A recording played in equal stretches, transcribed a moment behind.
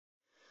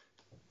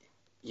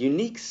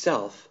Unique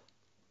self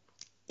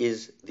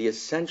is the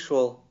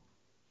essential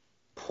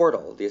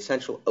portal, the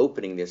essential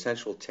opening, the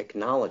essential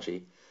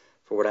technology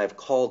for what I've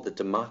called the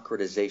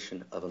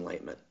democratization of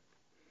enlightenment.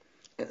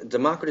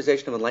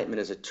 Democratization of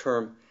enlightenment is a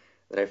term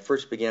that I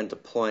first began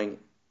deploying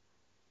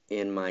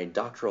in my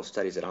doctoral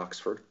studies at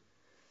Oxford,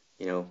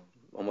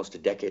 almost a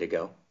decade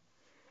ago.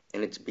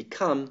 And it's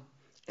become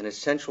an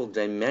essential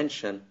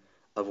dimension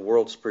of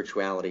world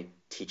spirituality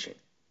teaching.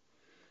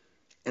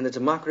 And the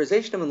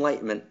democratization of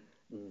enlightenment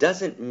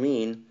doesn't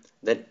mean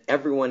that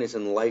everyone is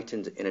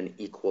enlightened in an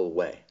equal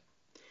way.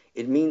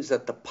 It means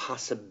that the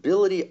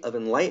possibility of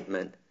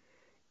enlightenment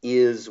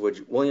is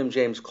what William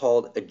James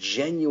called a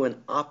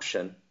genuine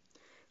option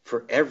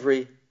for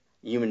every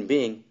human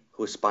being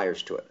who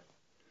aspires to it.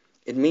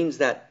 It means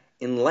that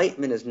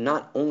enlightenment is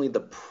not only the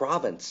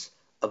province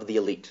of the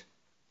elite.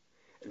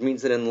 It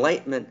means that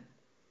enlightenment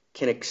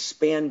can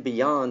expand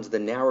beyond the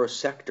narrow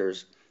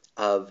sectors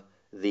of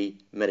the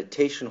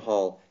meditation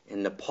hall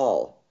in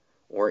Nepal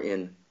or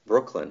in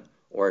Brooklyn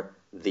or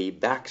the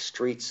back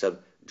streets of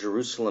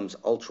Jerusalem's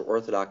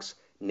ultra-Orthodox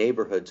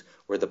neighborhoods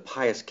where the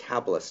pious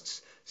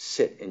Kabbalists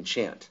sit and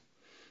chant.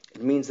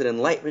 It means that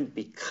enlightenment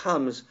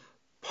becomes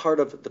part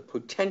of the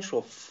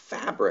potential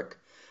fabric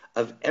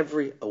of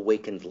every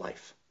awakened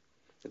life.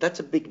 That's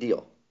a big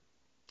deal,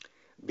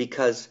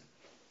 because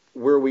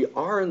where we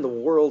are in the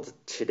world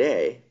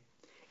today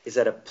is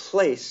at a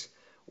place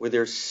where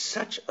there's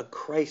such a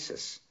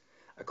crisis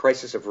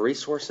of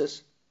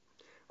resources,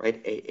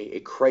 right? A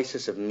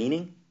crisis of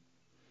meaning,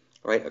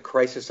 right? A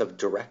crisis of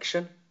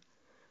direction,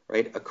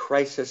 right? A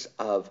crisis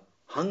of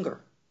hunger,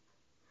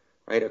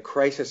 right? A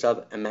crisis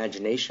of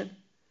imagination,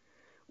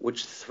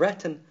 which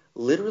threaten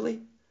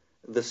literally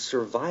the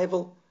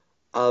survival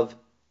of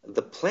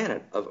the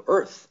planet, of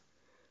Earth,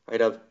 right?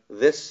 Of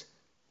this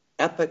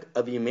epoch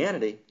of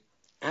humanity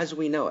as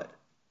we know it.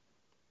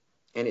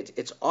 And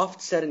it's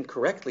oft said and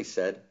correctly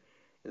said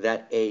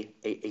that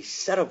a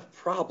set of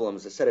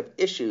problems, a set of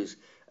issues,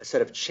 a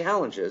set of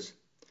challenges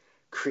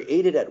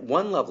created at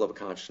one level of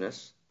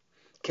consciousness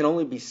can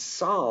only be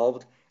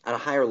solved at a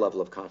higher level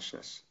of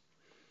consciousness.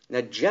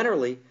 Now,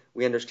 generally,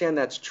 we understand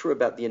that's true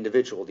about the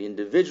individual. The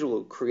individual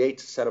who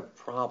creates a set of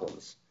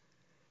problems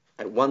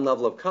at one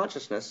level of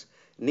consciousness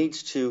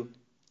needs to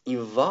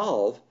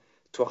evolve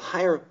to a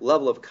higher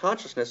level of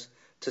consciousness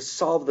to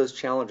solve those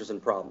challenges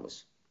and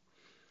problems.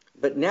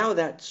 But now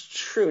that's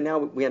true. Now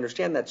we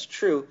understand that's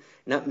true,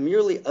 not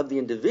merely of the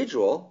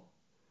individual,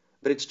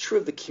 but it's true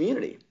of the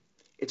community.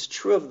 It's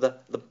true of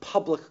the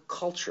public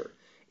culture.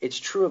 It's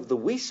true of the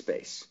we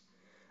space.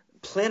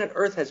 Planet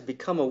Earth has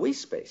become a we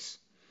space.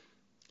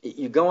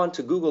 You go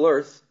onto Google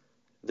Earth,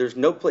 there's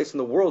no place in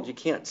the world you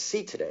can't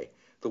see today.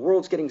 The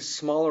world's getting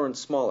smaller and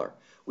smaller.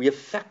 We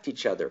affect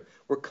each other.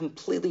 We're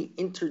completely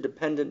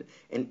interdependent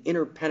and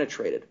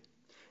interpenetrated.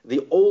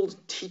 The old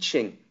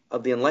teaching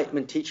of the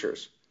Enlightenment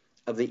teachers,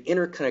 of the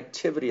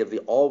interconnectivity of the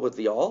all with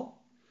the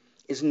all,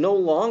 is no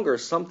longer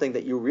something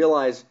that you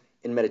realize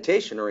in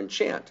meditation or in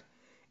chant.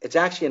 It's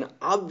actually an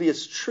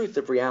obvious truth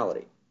of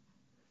reality.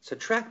 So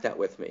track that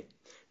with me.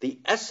 The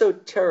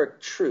esoteric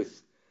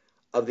truth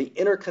of the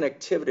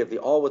interconnectivity of the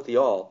all with the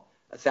all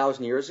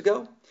 1,000 years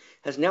ago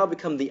has now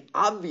become the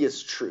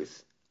obvious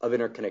truth of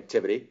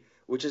interconnectivity,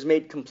 which is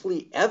made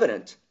completely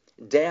evident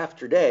day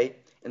after day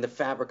in the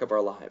fabric of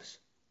our lives.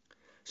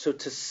 So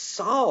to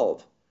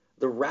solve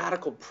the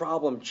radical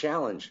problem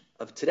challenge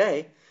of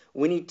today,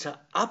 we need to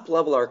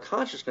up-level our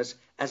consciousness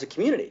as a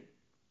community.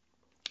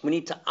 We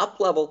need to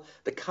up-level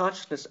the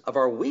consciousness of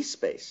our we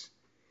space.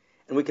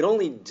 And we can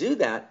only do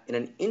that in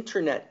an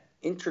internet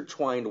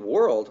intertwined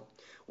world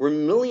where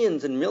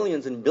millions and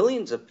millions and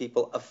billions of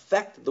people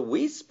affect the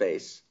we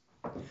space.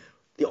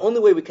 The only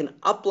way we can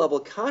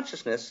up-level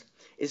consciousness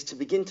is to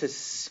begin to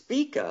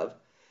speak of,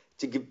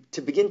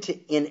 to begin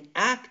to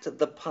enact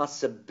the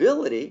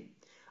possibility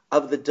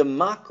of the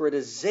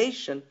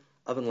democratization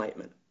of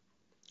enlightenment.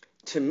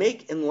 To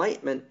make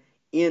enlightenment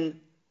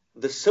in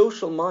the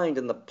social mind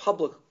and the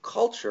public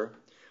culture,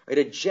 right,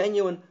 a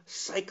genuine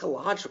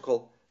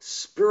psychological,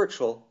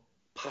 spiritual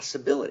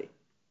possibility.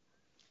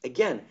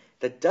 Again,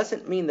 that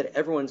doesn't mean that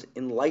everyone's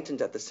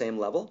enlightened at the same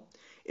level.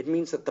 It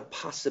means that the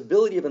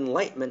possibility of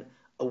enlightenment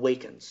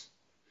awakens.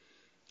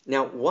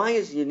 Now, why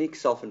is unique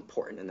self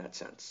important in that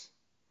sense?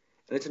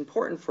 And it's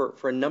important for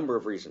a number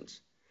of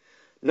reasons.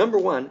 Number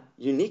one,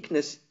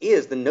 uniqueness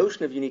is, the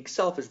notion of unique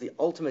self is the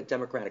ultimate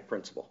democratic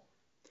principle.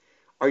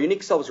 Our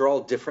unique selves are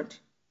all different.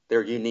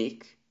 They're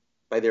unique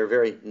by their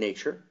very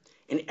nature.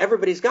 And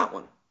everybody's got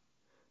one.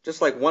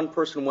 Just like one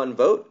person, one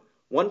vote,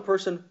 one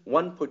person,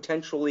 one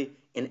potentially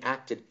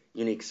enacted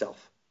unique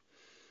self.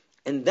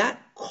 And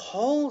that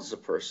calls a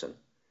person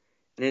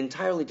in an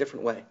entirely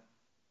different way.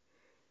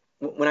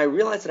 When I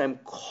realize that I'm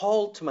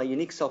called to my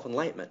unique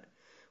self-enlightenment,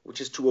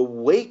 which is to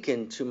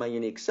awaken to my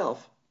unique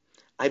self,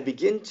 I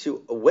begin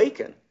to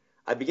awaken.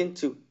 I begin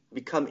to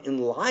become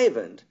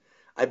enlivened.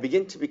 I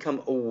begin to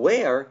become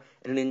aware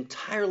in an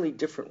entirely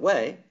different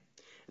way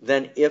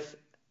than if,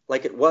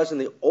 like it was in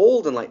the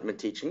old Enlightenment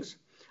teachings,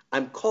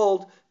 I'm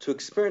called to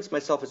experience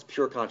myself as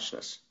pure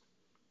consciousness.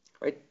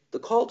 right? The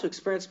call to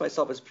experience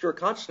myself as pure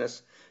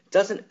consciousness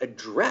doesn't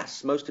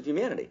address most of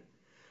humanity,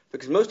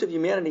 because most of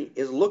humanity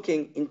is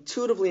looking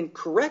intuitively and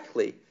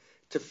correctly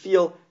to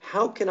feel,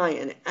 how can I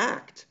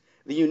enact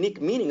the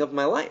unique meaning of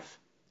my life?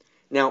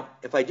 Now,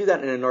 if I do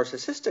that in a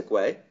narcissistic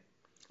way,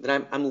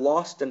 then I'm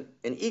lost in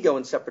an ego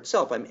and separate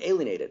self. I'm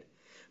alienated.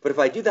 But if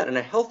I do that in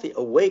a healthy,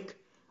 awake,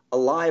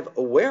 alive,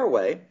 aware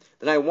way,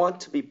 then I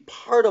want to be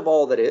part of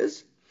all that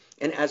is,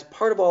 and as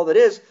part of all that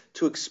is,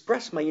 to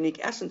express my unique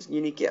essence and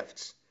unique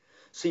gifts.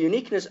 So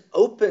uniqueness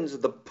opens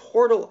the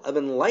portal of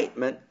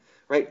enlightenment,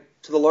 right,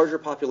 to the larger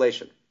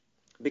population.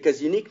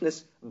 Because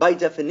uniqueness, by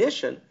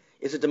definition,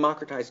 is a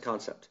democratized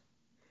concept.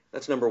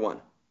 That's number one.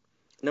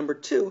 Number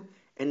two,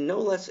 and no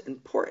less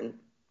important,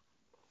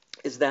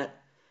 is that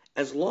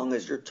as long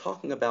as you're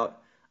talking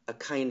about a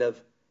kind of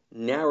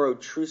narrow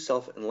true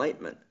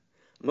self-enlightenment,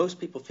 most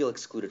people feel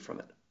excluded from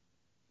it.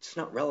 It's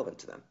not relevant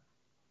to them.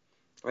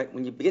 Right?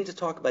 When you begin to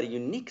talk about a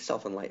unique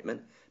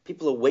self-enlightenment,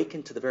 people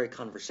awaken to the very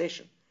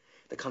conversation.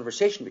 The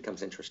conversation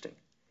becomes interesting.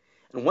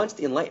 And once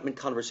the enlightenment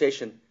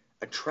conversation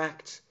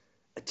attracts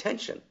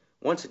attention,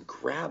 once it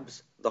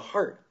grabs the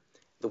heart,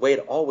 the way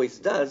it always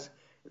does,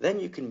 then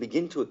you can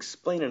begin to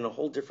explain in a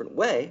whole different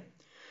way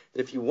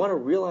that if you want to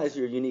realize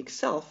your unique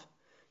self,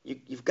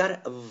 you've got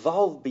to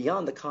evolve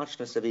beyond the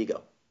consciousness of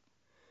ego.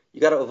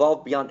 You've got to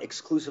evolve beyond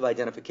exclusive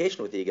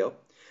identification with ego,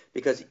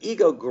 because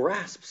ego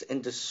grasps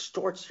and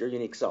distorts your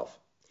unique self.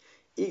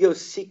 Ego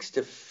seeks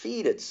to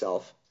feed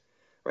itself,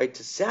 right,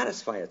 to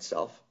satisfy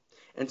itself,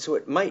 and so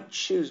it might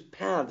choose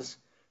paths,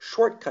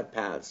 shortcut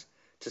paths,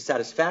 to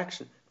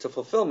satisfaction, to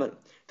fulfillment,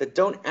 that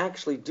don't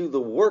actually do the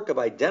work of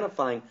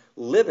identifying,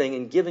 living,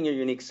 and giving your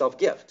unique self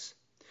gifts.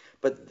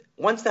 But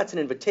once that's an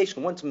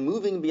invitation, once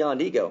moving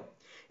beyond ego,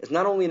 is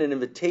not only an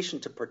invitation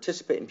to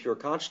participate in pure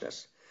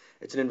consciousness,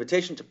 it's an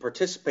invitation to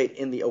participate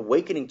in the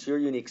awakening to your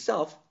unique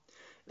self,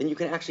 then you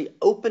can actually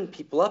open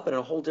people up in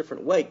a whole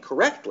different way,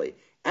 correctly,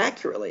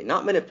 accurately,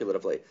 not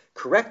manipulatively,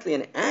 correctly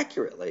and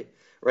accurately,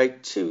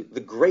 right, to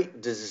the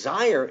great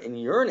desire and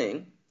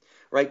yearning,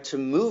 right, to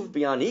move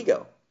beyond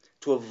ego,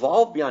 to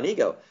evolve beyond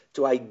ego,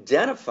 to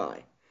identify,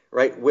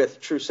 right,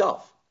 with true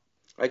self,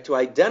 right, to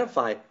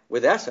identify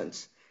with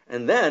essence,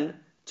 and then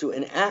to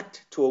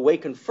enact, to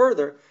awaken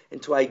further,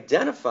 and to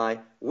identify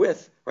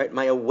with, right,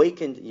 my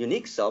awakened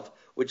unique self,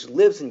 which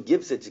lives and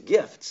gives its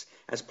gifts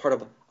as part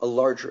of a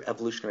larger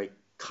evolutionary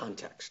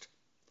context.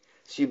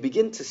 So you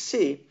begin to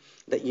see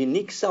that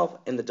unique self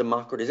and the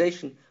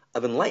democratization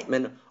of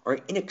enlightenment are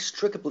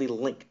inextricably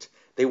linked.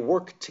 They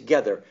work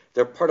together.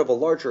 They're part of a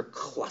larger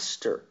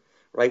cluster,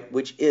 right,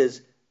 which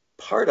is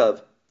part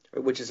of,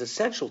 which is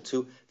essential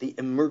to the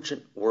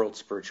emergent world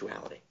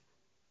spirituality.